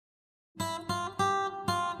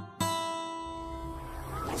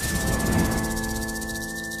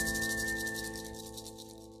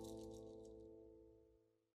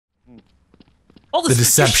all this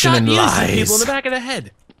deception and lies. People in the back of the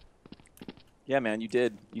head. Yeah, man, you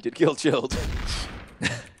did. You did kill Chilled.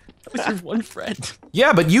 With your one friend.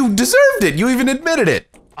 Yeah, but you deserved it. You even admitted it.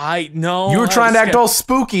 I know. You were trying to act all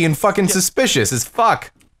spooky and fucking suspicious as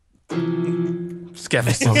fuck.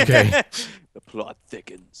 Skeptic. Okay. The plot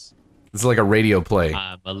thickens. This is like a radio play.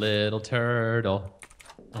 I'm a little turtle.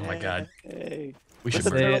 Oh my god. Hey. We should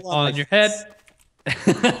Put the put it turtle on on my your head.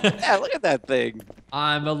 Yeah, look at that thing.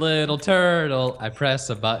 I'm a little turtle. I press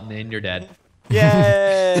a button and you're dead.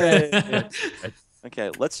 Yay!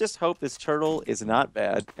 Okay, let's just hope this turtle is not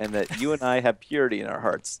bad and that you and I have purity in our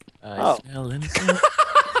hearts. Smell innocent.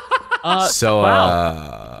 So,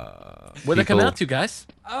 wow. Where'd they come people- out to, guys?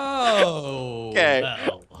 Oh. Okay.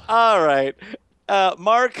 Well. All right.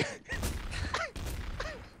 Mark.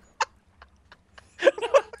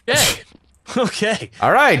 Okay. Okay.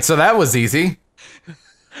 All right, so that was easy.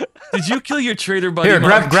 Did you kill your traitor buddy? Here,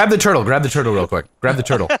 Mark? grab the turtle. Grab the turtle real quick. Grab the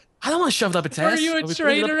turtle. I don't want to shove it up its ass. Are you a Are we putting it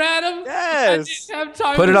traitor, up- Adam? Yes. I didn't have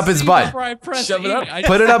time Put it to up his see butt. before I pressed Shove it up. E.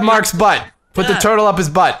 Put it up Mark's butt. Put the turtle up his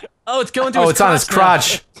butt. Oh, it's going to Oh, his it's on his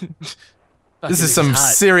crotch. This is some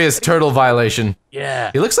serious turtle violation.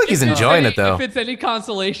 Yeah. He looks like he's enjoying it though. If it's any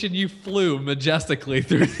consolation, you flew majestically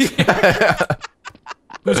through the air.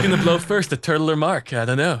 Who's gonna blow first, the turtle or Mark? I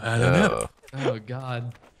don't know. I don't know. Oh,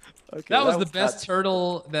 God. Okay, That was the not- best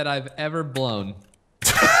turtle that I've ever blown.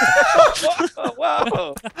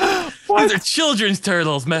 Whoa. These are children's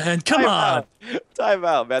turtles, man. Come on. Time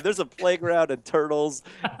out, man. There's a playground and turtles.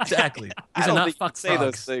 Exactly. I These are don't not think you fuck can say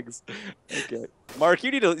those frogs. things. Okay. Mark,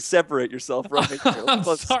 you need to separate yourself from me. I'm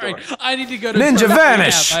sorry. I need to go to Ninja turtle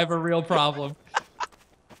vanish! rehab. I have a real problem.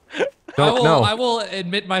 Don't I will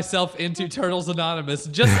admit myself into Turtles Anonymous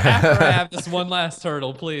just after I have this one last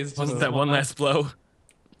turtle, please. Wasn't Just that one last blow?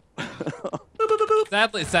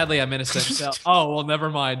 Sadly, I'm innocent. So, oh, well, never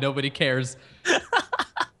mind. Nobody cares.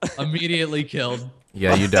 Immediately killed.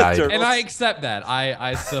 Yeah, you died. Turtle. And I accept that.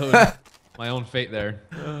 I sowed my own fate there.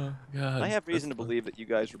 Oh god. I have reason to believe that you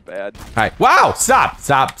guys are bad. All right. Wow! Stop!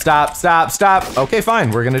 Stop! Stop! Stop! Stop! Okay,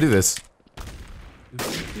 fine. We're gonna do this.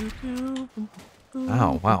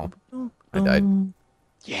 Oh wow! I died.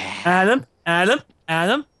 Yeah.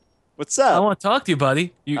 Adam. What's I up? want to talk to you,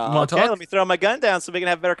 buddy. You want to Okay, talk? let me throw my gun down so we can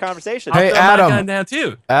have a better conversation. Hey, Throw my Adam. gun down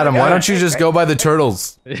too. Adam, why don't you just go by the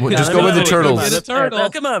turtles? Just go by the turtles. The turtle.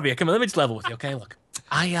 Come over here. Come on. Let me just level with you, okay? Look,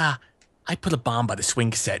 I put a bomb by the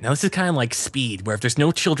swing set. Now this is kind of like Speed, where if there's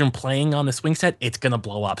no children playing on the swing set, it's gonna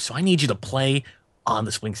blow up. So I need you to play on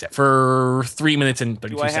the swing set for 3 minutes and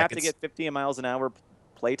 32 Do I have seconds. to get 50 miles an hour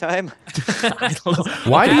playtime? I don't know.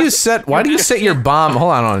 Why do you set your bomb?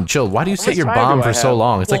 Hold on, chill. Why do you set your time bomb do I for so have?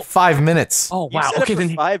 long? It's like 5 minutes. Oh You wow. set it Okay for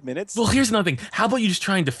then. 5 minutes? Well, here's another thing. How about you just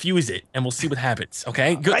try and defuse it, and we'll see what happens.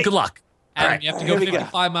 Okay. Good. Right. Good luck. Adam, Alright, you have to here go we go.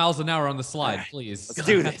 55 miles an hour on the slide, please. Let's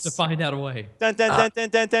do I have this. to find out a way. Dun, dun, dun, dun,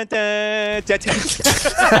 dun, dun, dun, dun, dun.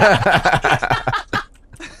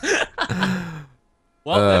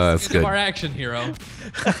 Well, that's that's the end good. of our action hero.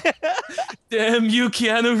 Damn you,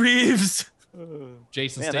 Keanu Reeves.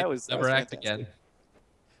 Jason Man, that Statham was never act fantastic. again.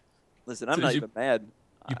 Listen, I'm So not you- even mad. you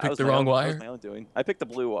I picked was the my wrong own- that wire? was my own doing. I picked the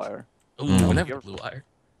blue wire. Ooh, Mm. never blue wire.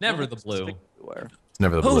 Never the Just blue. pick the blue wire. It's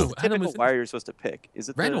never the blue. Oh, Adam Typical was wire you're supposed to pick. Is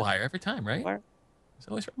it red the wire every time, right? wire? It's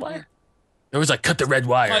always red wire. There was like cut the red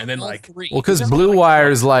wire, and then All like three. Well, because blue wire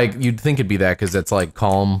is like, you'd think it'd be that because that's like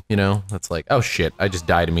calm, you know? That's like, oh shit, I just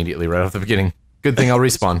died immediately right off the beginning. Good thing I'll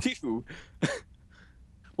respawn. Phew.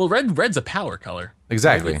 well, red's a power color.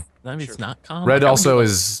 Exactly. I mean, it's not calm. Red Like, also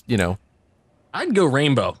is, you know, I'd go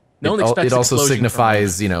rainbow. No one it expects also explosion from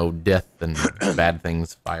signifies, you know, death and bad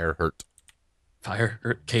things. Fire, hurt. fire.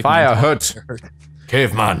 Caveman. Fire, hurt.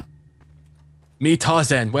 Caveman. Me,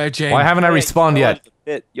 Tarzan. Where Jane? Why haven't I Hey, respawned go yet? into the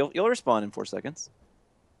pit. You'll respawn in 4 seconds.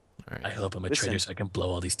 I hope I'm a Listen, traitor so I can blow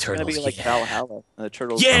all these It's gonna turtles. be like yeah. Valhalla. And the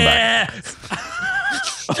turtles come back.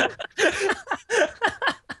 Yeah.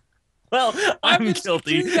 well, Why I'm would you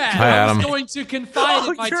guilty. do that? Hi, I was Adam. going to confide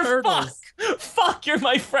Oh, in my you're turtles. Fuck, you're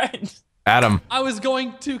my friend. Adam, I was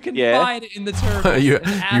going to confide in the turtles. you and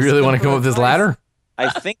ask really them want to for come up with this advice. ladder? I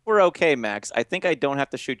think we're okay, Max. I think I don't have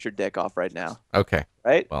to shoot your dick off right now. Okay.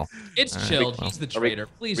 Right? Well, It's Alright, chilled. well. He's the Are we- traitor.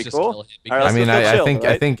 Please we just cool? kill him. All right, I let's mean, go I chill, think,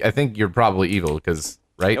 right? I think you're probably evil because,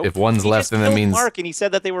 right? Nope. If one's He left, just then that killed means Mark, and he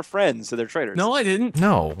said that they were friends, so they're traitors. No, I didn't.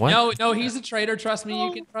 no. What? No, he's a traitor. Trust me.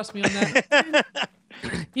 You can trust me on that.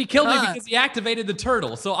 He killed me Ah. because he activated the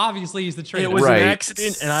turtle. So obviously he's the traitor. It was Right. an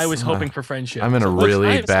accident, and I was hoping for friendship. I'm in a So look,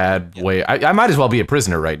 really bad way. I might as well be a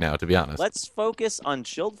prisoner right now, to be honest. Let's focus on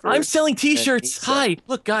Shield first. I'm selling and T-shirts. me Hi,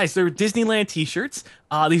 look, guys, they're Disneyland T-shirts.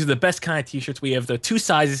 These are the best kind of T-shirts. We have the 2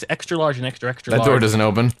 sizes, extra large and extra That large. door doesn't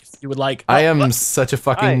open. If you would like. I Oh, am look. such a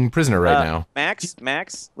fucking prisoner right now.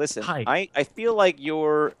 Max, listen. Hi. I feel like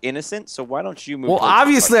you're innocent, so why don't you move? Well, towards the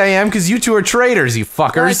obviously I am, because you two are traitors, you Guys,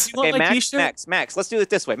 fuckers. you want Okay, my Max, T-shirt? Max, let's do it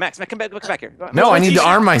this way. Max, come back here. No, my I need to t-shirt?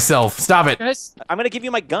 arm myself. Stop it. Guys, I'm gonna give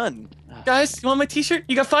you my gun. you want my T-shirt?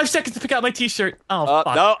 You got 5 seconds to pick out my T-shirt. Oh,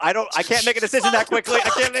 fuck. No, I don't. I can't make a decision that quickly. I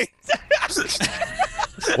can't make.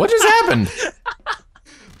 What just happened?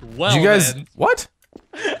 Well, Did you guys... then. What?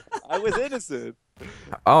 I was innocent.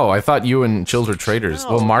 Oh, I thought you and Chilled were traitors.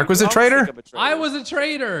 Well, Mark was a you always traitor? think I'm a traitor. I was a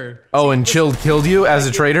traitor. Oh, and Chilled killed you as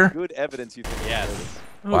a traitor? Good evidence you think. Yes.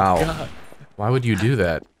 Oh, Wow. God. Why would you do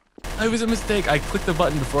that? It was a mistake. I clicked the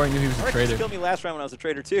button before I knew he was a Mark traitor. just killed me last round when I was a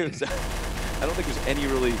traitor too. So I don't think there's any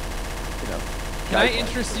really, you know. Can I guidelines.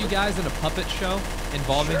 interest you guys in a puppet show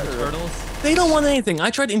involving the Sure. turtles? They don't want anything.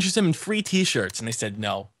 I tried to interest them in free T-shirts, and they said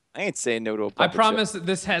no. I ain't saying no to a I puppet show. promise that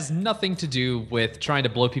this has nothing to do with trying to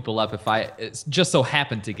blow people up if I just so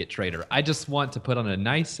happen to get traitor. I just want to put on a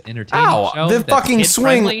nice, entertaining Ow, show. the that's fucking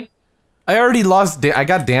kid-friendly. swing. I already lost. I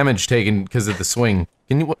got damage taken because of the swing.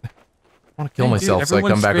 Can you? I want to kill Hey, dude, myself so I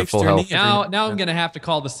everyone come back with scrapes full their health. knee. Now I'm gonna have to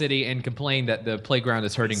call the city and complain that the playground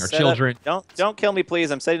is hurting our Set up- children. Don't kill me,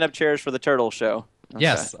 please. I'm setting up chairs for the turtle show. Okay.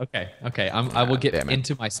 Yes. Okay. I will get damn it.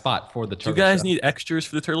 into my spot for the Do turtle. you guys show. need extras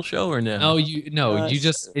for the turtle show or no? No, you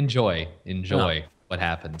just sure. enjoy what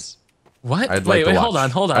happens. What? I'd like wait, to wait,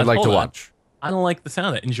 watch. hold on. I'd like hold to on. watch. I don't like the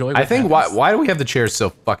sound of it. Enjoy. I what think happens. why do we have the chairs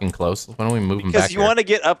so fucking close? Why don't we move them Because back you here? want to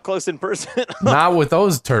get up close in person. Not with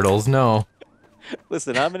those turtles, no.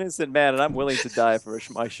 Listen, I'm an innocent man, and I'm willing to die for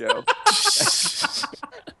my show.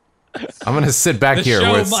 I'm gonna sit back The here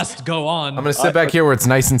where show it's. must go on. I'm gonna sit back here where it's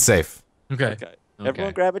nice and safe. Okay. Okay.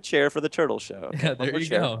 Everyone grab a chair for the turtle show. Yeah, One there more you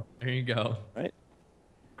chair. go. There you go. Right?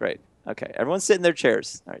 Great. Okay. Everyone sit in their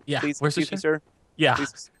chairs. All right. Yeah, Please, where's the excuse me, sir. Yeah.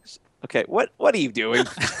 Please. Okay. What are you doing?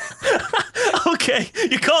 Okay,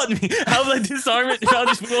 you caught me. How will I disarm it? We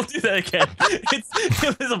won't do that again.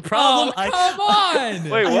 It was a problem. Oh, come on!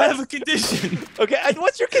 Wait, I what? have a condition. Okay. And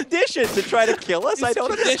what's your condition to try to kill us? I don't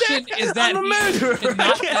condition understand. is that I'm a he murderer.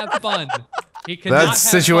 cannot have fun. He cannot That have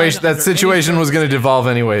situation. fun That under any situation was gonna devolve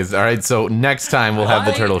anyways. All right, so next time we'll have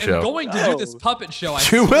the turtle I show. am going to do this puppet show. I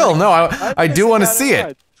You swear. will. No, I do want to see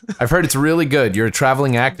down it. I've heard it's really good. You're a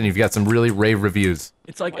traveling act, and you've got some really rave reviews.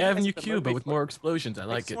 It's like Why do you Avenue guys have Q, the but with movie? more explosions. I I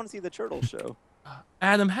like just it. want to see the turtle show.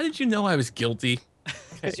 Adam, how did you know I was guilty?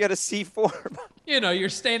 Because you had a C4. You know, you're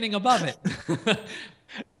standing above it.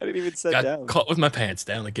 I didn't even sit Got down. caught with my pants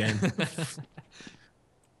down again.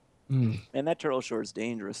 Man, that turtle show is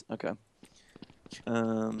dangerous. Okay.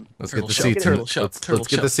 Let's Turtle get the show, seats. turtle show, Let's turtle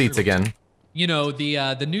get show, the seats turtle again. You know,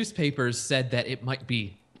 the newspapers said that it might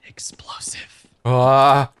be explosive.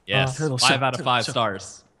 Yes. turtle 5 show, out of turtle 5 show.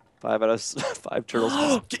 stars. 5 out of 5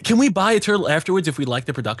 turtles. Can we buy a turtle afterwards if we like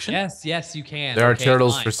the production? Yes, you can. There are Okay,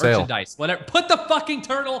 turtles fine. for sale. Merchandise, whatever. Put the fucking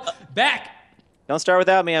turtle back. Don't start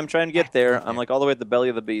without me. I'm trying to get there. I'm like all the way at the belly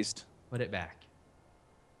of the beast. Put it back.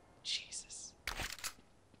 Jesus.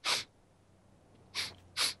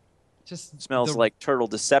 Just Smells the, like turtle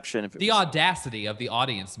deception. If it the was- audacity of the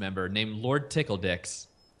audience member named Lord Tickledicks.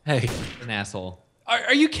 Hey, An asshole.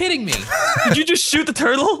 Are you kidding me? did you just shoot the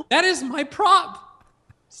turtle? That is my prop.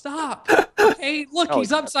 Stop. Hey, look, Oh,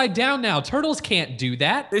 he's upside down now. Turtles can't do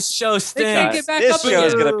that. This show They can't stinks. get back This up show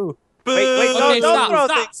is again. gonna- Wait, Okay, don't throw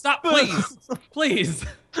stop, things. stop, please, please.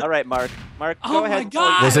 All right, Mark. Mark, Oh go my ahead.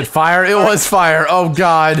 God. Was it fire? It was fire. Oh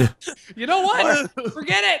God. You know what?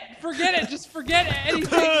 Forget it. Just forget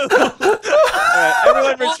anything. All right,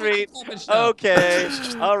 everyone All retreat. the puppet show. Okay.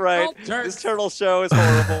 All right. All jerks. This turtle show is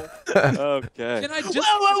horrible. Okay. Can I Whoa, just?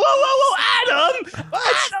 Adam!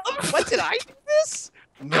 What? What did I do this?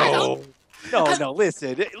 No. No.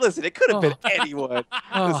 Listen. It could have been anyone.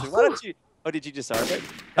 Listen. Why don't you? Oh, did you disarm it?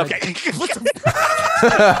 Okay. What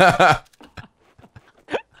the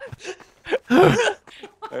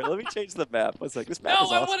All right, let me change the map. One sec. This map No,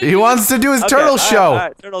 is I awesome. want to. He wants to do his Okay, turtle all right, show. all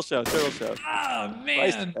right, turtle show. Oh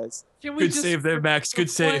Christ, man. guys. Can we Good just save there, Max. Good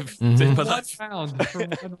save. Mhm. Save For my one life. round. For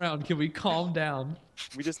one round, can we calm down?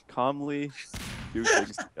 We just calmly do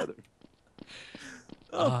things together.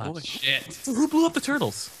 Oh, boy. Shit. So who blew up the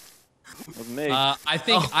turtles? It was me. I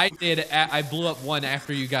think I did. I blew up one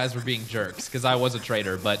after you guys were being jerks because I was a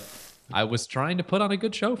traitor, but I was trying to put on a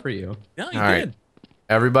good show for you. Yeah, you All right. did.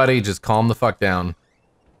 Everybody, just calm the fuck down.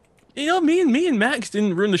 You know, me and Max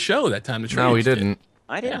didn't ruin the show that time. The No, we traitors did. didn't.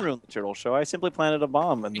 I didn't ruin the turtle show. I simply planted a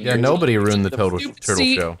bomb. And Yeah, nobody ruined the turtle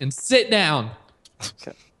Seat show. and sit down.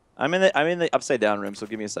 Okay. I'm in the upside down room, so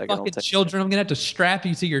give me a second. Fucking children, I'm gonna have to strap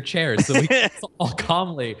you to your chairs so we can all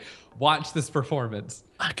calmly watch this performance.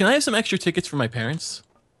 Can I have some extra tickets for my parents?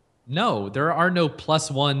 No, there are no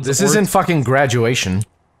 +1s. This isn't fucking graduation.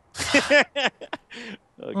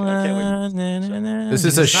 Okay, I can't wait. This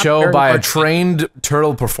is a show by a trained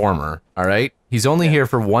turtle performer, alright? He's only here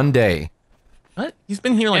for 1 day. What? He's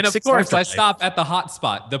been here like And of 6 course, I months. stop at the hot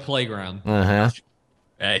spot, the playground. Uh-huh.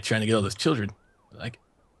 Hey, trying to get all those children. Like,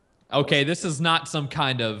 Okay, this is not some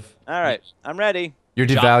kind of. All right, I'm ready. You're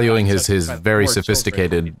job devaluing his concept very for children.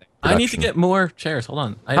 sophisticated I need to production. get more chairs. Hold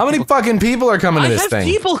on. How many fucking people are coming to this I have thing?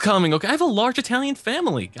 people coming. Okay, I have a large Italian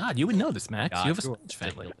family. God, you would know this, Max. God, you have a you're Spanish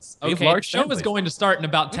family. ridiculous. We have Okay, the large show is families. going to start in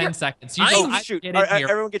about 10 seconds. You I- know, Oh, I shoot. get All in right, here.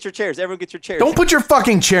 everyone get your chairs. Everyone get your chairs. Don't put your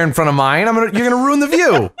fucking chair in front of mine. You're gonna ruin the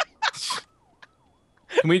view.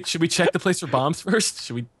 Should we check the place for bombs first?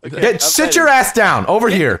 Should we? Okay. Sit your ass down over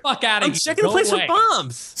here. Fuck out of I'm here. checking the Go place away. for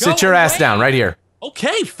bombs. Sit your ass away. down right here.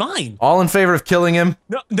 Okay, fine. All in favor of killing him?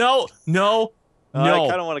 No. I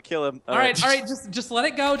kind of want to kill him. All right, just let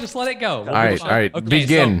it go. Just let it go. All right, Okay,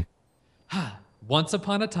 begin. so, once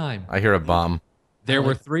upon a time, I hear a bomb. there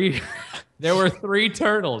were three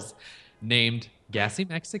turtles named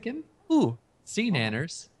GassyMexican, Sea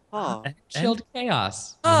Nanners, Oh, Chilled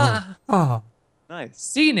Chaos. Oh. nice.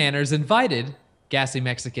 Sea Nanners invited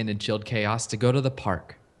GassyMexican and Chilled Chaos to go to the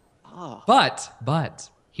park. Oh. But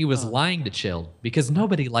he was lying to Chilled because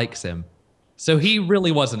nobody likes him. So he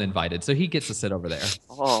really wasn't invited. So he gets to sit over there.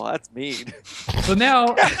 Oh, that's mean. So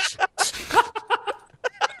now,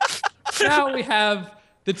 now we have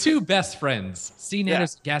the two best friends, Sea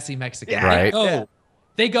Nanners and GassyMexican. Yeah. Right.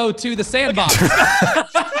 They go to the sandbox.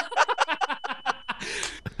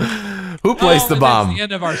 Who placed the and that's bomb? the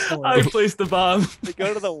end of our story. I placed the bomb. They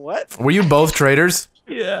go to the what? Were you both traitors?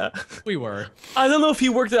 Yeah. We were. I don't know if he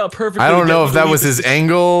worked it out perfectly. I don't know to if get that me was to his leave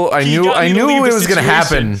angle. I He knew got me to leave it the was gonna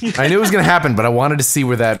happen. situation. I knew it was gonna happen, but I wanted to see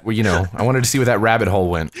where that I wanted to see where that rabbit hole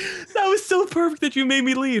went. That was so perfect that you made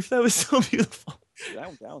me leave. That was so beautiful.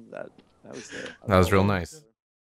 Down, that. That was That was real nice.